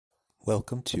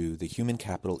Welcome to the Human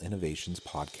Capital Innovations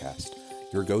Podcast,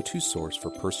 your go-to source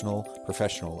for personal,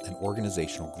 professional, and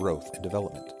organizational growth and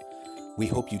development. We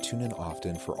hope you tune in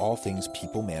often for all things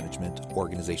people management,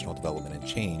 organizational development and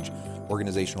change,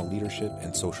 organizational leadership,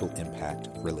 and social impact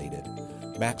related.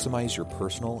 Maximize your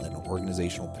personal and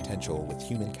organizational potential with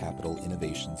Human Capital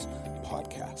Innovations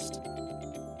Podcast.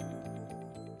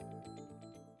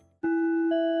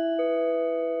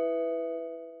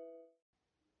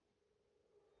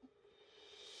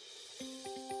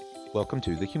 Welcome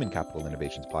to the Human Capital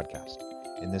Innovations Podcast.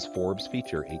 In this Forbes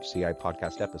feature HCI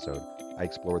podcast episode, I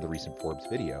explore the recent Forbes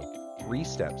video, 3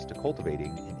 Steps to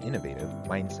Cultivating an Innovative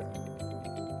Mindset.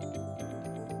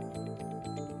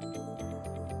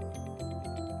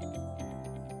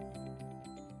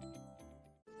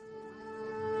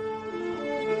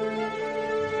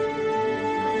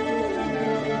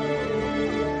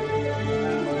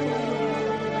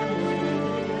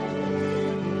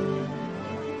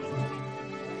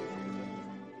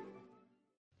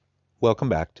 Welcome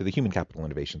back to the Human Capital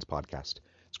Innovations Podcast.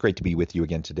 It's great to be with you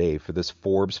again today for this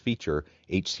Forbes feature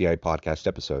HCI podcast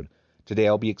episode. Today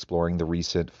I'll be exploring the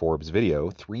recent Forbes video,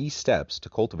 3 Steps to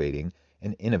Cultivating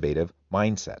an Innovative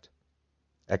Mindset.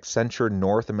 Accenture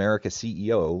North America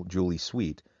CEO Julie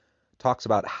Sweet talks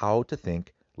about how to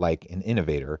think like an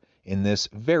innovator in this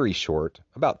very short,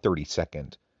 about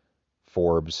 30-second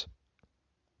Forbes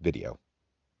video.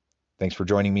 Thanks for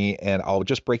joining me, and I'll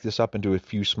just break this up into a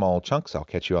few small chunks. I'll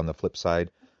catch you on the flip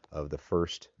side of the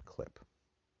first clip.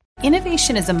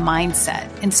 Innovation is a mindset,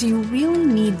 and so you really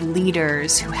need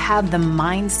leaders who have the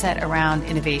mindset around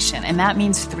innovation, and that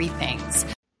means 3 things.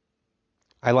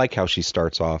 I like how she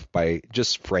starts off by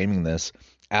just framing this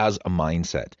as a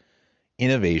mindset.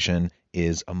 Innovation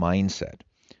is a mindset.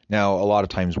 Now, a lot of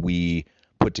times we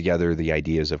put together the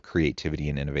ideas of creativity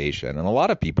and innovation. And a lot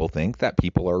of people think that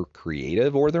people are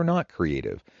creative or they're not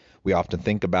creative. We often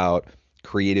think about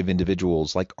creative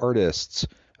individuals like artists,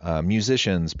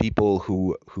 musicians, people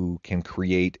who can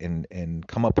create and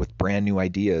come up with brand new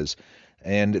ideas.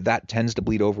 And that tends to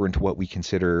bleed over into what we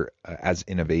consider as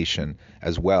innovation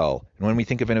as well. And when we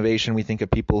think of innovation, we think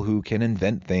of people who can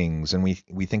invent things, and we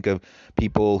think of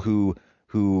people who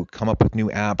come up with new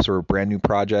apps or brand new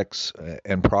projects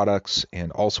and products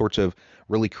and all sorts of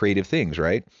really creative things,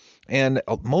 right? And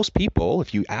most people,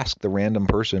 if you ask the random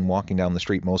person walking down the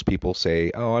street, most people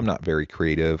say, oh, I'm not very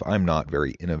creative, I'm not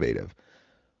very innovative.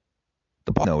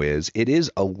 The point is, it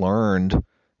is a learned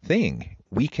thing.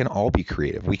 We can all be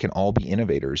creative. We can all be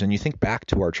innovators. And you think back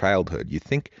to our childhood. You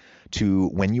think to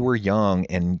when you were young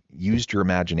and used your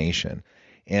imagination.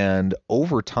 And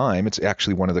over time, it's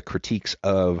actually one of the critiques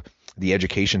of the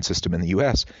education system in the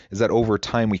U.S. is that over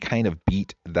time we kind of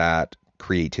beat that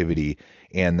creativity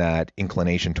and that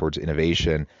inclination towards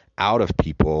innovation out of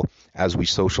people as we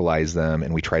socialize them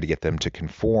and we try to get them to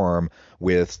conform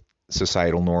with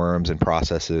societal norms and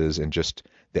processes and just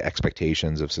the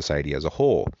expectations of society as a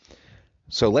whole.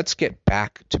 So let's get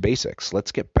back to basics.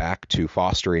 Let's get back to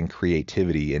fostering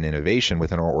creativity and innovation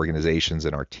within our organizations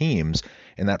and our teams.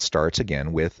 And that starts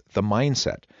again with the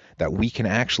mindset, that we can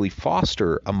actually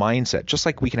foster a mindset. Just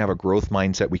like we can have a growth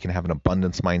mindset, we can have an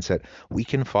abundance mindset, we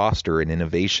can foster an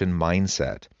innovation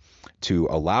mindset to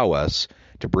allow us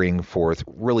to bring forth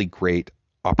really great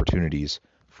opportunities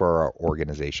for our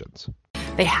organizations.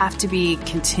 They have to be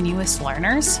continuous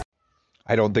learners.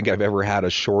 I don't think I've ever had a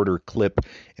shorter clip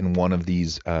in one of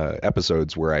these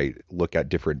episodes where I look at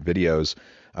different videos.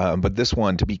 But this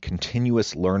one, to be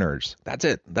continuous learners. That's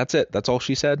it. That's all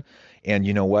she said. And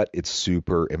you know what? It's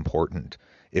super important.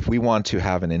 If we want to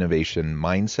have an innovation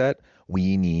mindset,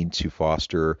 we need to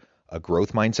foster a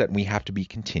growth mindset. And we have to be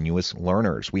continuous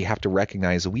learners. We have to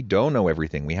recognize that we don't know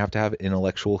everything. We have to have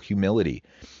intellectual humility.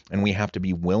 And we have to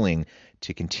be willing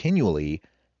to continually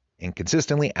and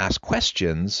consistently ask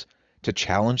questions to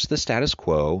challenge the status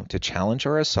quo, to challenge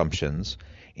our assumptions,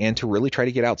 and to really try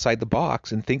to get outside the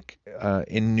box and think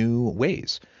in new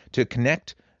ways, to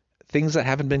connect things that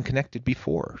haven't been connected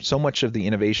before. So much of the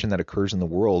innovation that occurs in the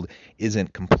world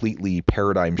isn't completely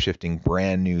paradigm-shifting,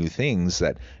 brand new things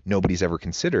that nobody's ever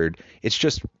considered. It's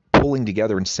just pulling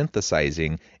together and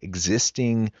synthesizing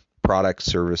existing products,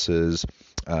 services,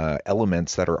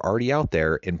 elements that are already out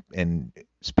there and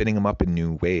spinning them up in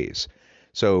new ways.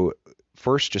 So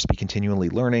first, just be continually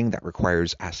learning. That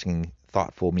requires asking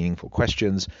thoughtful, meaningful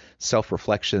questions,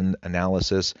 self-reflection,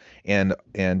 analysis, and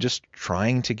just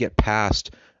trying to get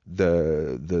past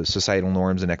the societal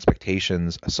norms and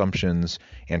expectations, assumptions,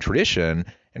 and tradition,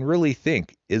 and really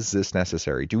think, is this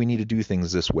necessary? Do we need to do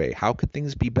things this way? How could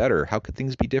things be better? How could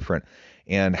things be different?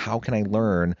 And how can I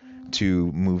learn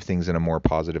to move things in a more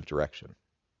positive direction?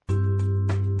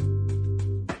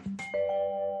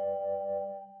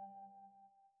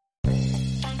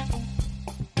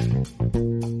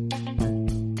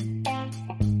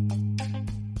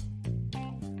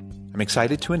 I'm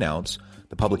excited to announce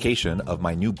the publication of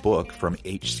my new book from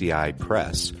HCI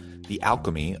Press, The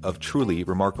Alchemy of Truly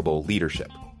Remarkable Leadership: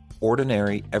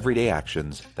 Ordinary, Everyday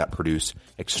Actions that Produce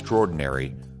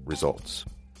Extraordinary Results.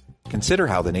 Consider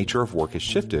how the nature of work has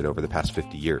shifted over the past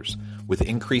 50 years. With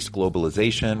increased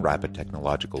globalization, rapid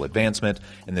technological advancement,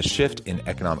 and the shift in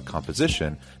economic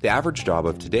composition, the average job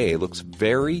of today looks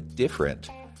very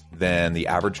different than the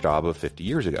average job of 50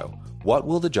 years ago. What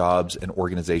will the jobs and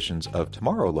organizations of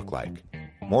tomorrow look like?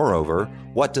 Moreover,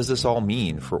 what does this all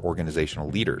mean for organizational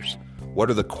leaders? What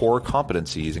are the core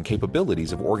competencies and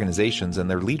capabilities of organizations and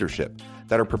their leadership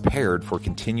that are prepared for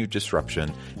continued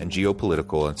disruption and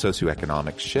geopolitical and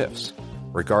socioeconomic shifts?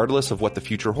 Regardless of what the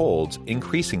future holds,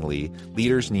 increasingly,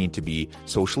 leaders need to be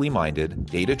socially minded,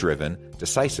 data-driven,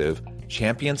 decisive,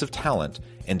 champions of talent,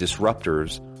 and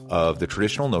disruptors of the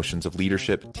traditional notions of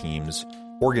leadership, teams,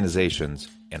 organizations,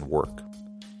 and work.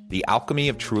 The Alchemy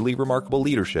of Truly Remarkable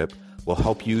Leadership will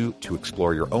help you to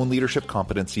explore your own leadership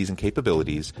competencies and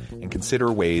capabilities and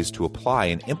consider ways to apply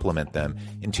and implement them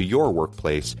into your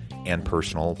workplace and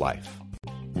personal life.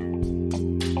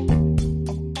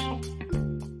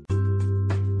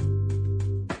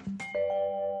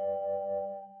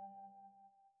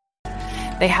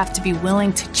 They have to be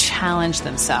willing to challenge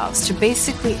themselves, to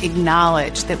basically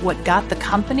acknowledge that what got the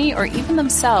company or even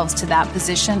themselves to that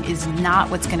position is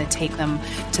not what's going to take them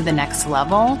to the next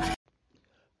level.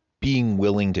 Being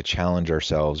willing to challenge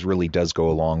ourselves really does go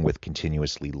along with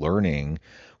continuously learning.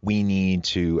 We need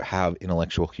to have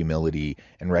intellectual humility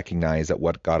and recognize that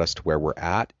what got us to where we're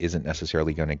at isn't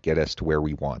necessarily going to get us to where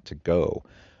we want to go.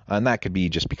 And that could be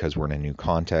just because we're in a new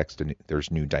context and there's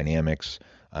new dynamics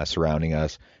surrounding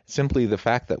us. Simply the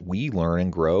fact that we learn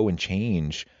and grow and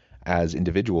change as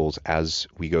individuals as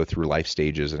we go through life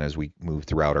stages and as we move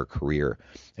throughout our career.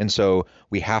 And so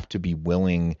we have to be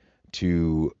willing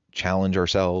to challenge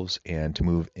ourselves and to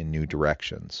move in new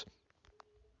directions.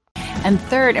 And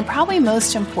third, and probably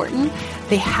most important,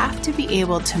 they have to be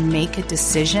able to make a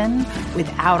decision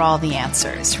without all the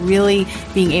answers, really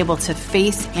being able to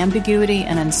face ambiguity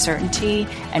and uncertainty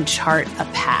and chart a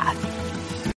path.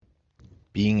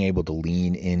 Being able to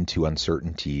lean into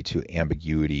uncertainty, to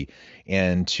ambiguity,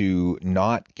 and to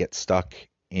not get stuck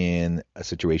in a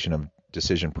situation of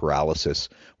decision paralysis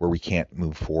where we can't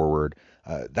move forward.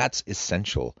 That's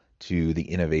essential to the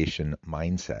innovation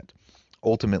mindset.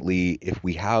 Ultimately, if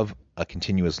we have a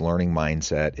continuous learning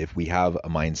mindset, if we have a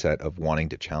mindset of wanting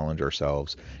to challenge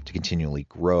ourselves to continually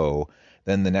grow,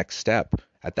 then the next step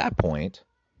at that point,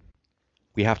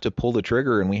 we have to pull the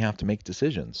trigger and we have to make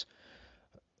decisions.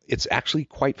 It's actually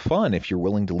quite fun if you're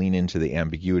willing to lean into the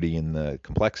ambiguity and the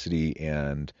complexity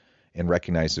and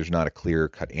recognize there's not a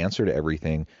clear-cut answer to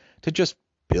everything, to just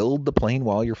build the plane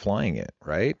while you're flying it,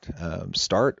 right?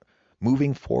 Start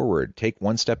moving forward. Take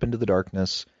one step into the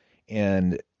darkness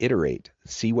and iterate.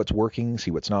 See what's working,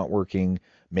 see what's not working,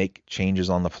 make changes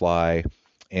on the fly,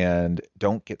 and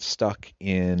don't get stuck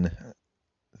in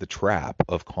the trap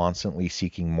of constantly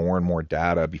seeking more and more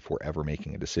data before ever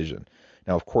making a decision.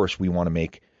 Now, of course, we want to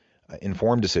make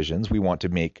informed decisions. We want to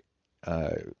make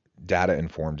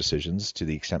data-informed decisions to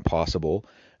the extent possible.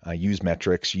 Use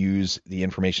metrics, use the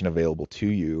information available to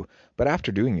you. But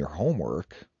after doing your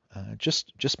homework,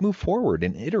 just move forward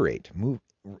and iterate.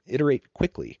 Iterate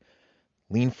quickly.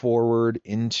 Lean forward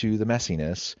into the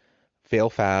messiness, fail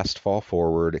fast, fall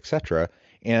forward, etc.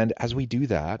 And as we do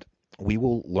that, we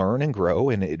will learn and grow,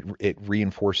 and it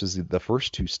reinforces the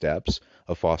first two steps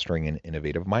of fostering an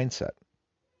innovative mindset.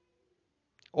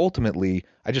 Ultimately,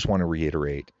 I just want to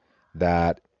reiterate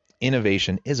that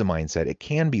innovation is a mindset. It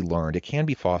can be learned, it can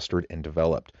be fostered and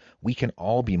developed. We can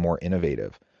all be more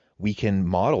innovative. We can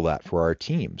model that for our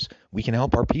teams. We can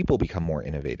help our people become more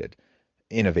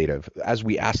innovative as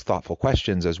we ask thoughtful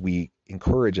questions, as we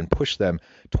encourage and push them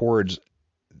towards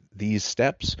these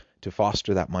steps to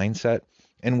foster that mindset,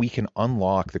 and we can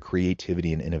unlock the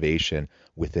creativity and innovation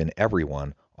within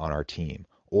everyone on our team.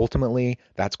 Ultimately,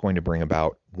 that's going to bring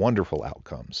about wonderful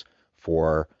outcomes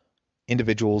for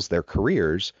individuals, their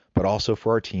careers, but also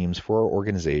for our teams, for our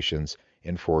organizations,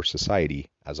 and for society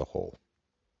as a whole.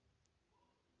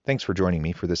 Thanks for joining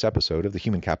me for this episode of the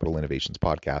Human Capital Innovations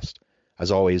Podcast.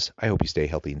 As always, I hope you stay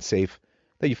healthy and safe,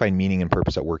 that you find meaning and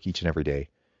purpose at work each and every day,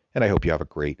 and I hope you have a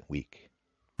great week.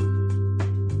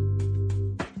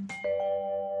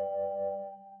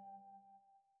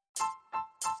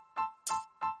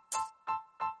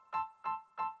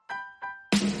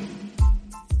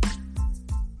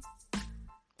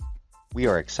 We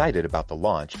are excited about the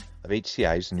launch of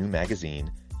HCI's new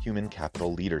magazine, Human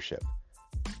Capital Leadership.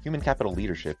 Human Capital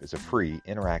Leadership is a free,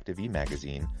 interactive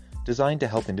e-magazine designed to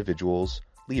help individuals,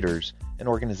 leaders, and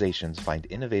organizations find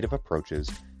innovative approaches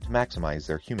to maximize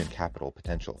their human capital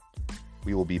potential.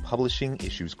 We will be publishing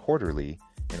issues quarterly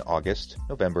in August,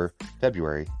 November,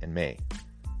 February, and May.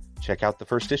 Check out the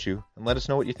first issue and let us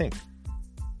know what you think.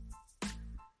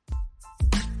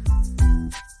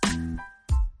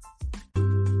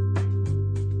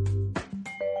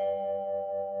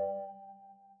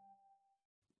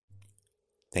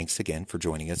 Thanks again for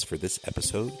joining us for this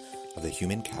episode of the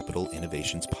Human Capital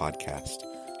Innovations Podcast.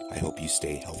 I hope you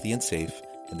stay healthy and safe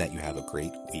and that you have a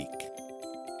great week.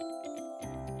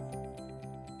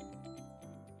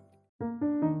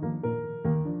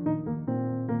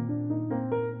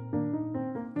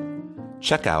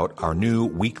 Check out our new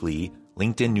weekly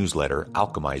LinkedIn newsletter,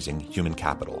 Alchemizing Human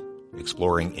Capital,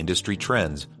 exploring industry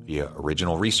trends via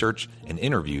original research and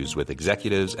interviews with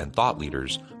executives and thought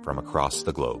leaders from across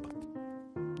the globe.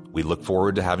 We look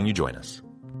forward to having you join us.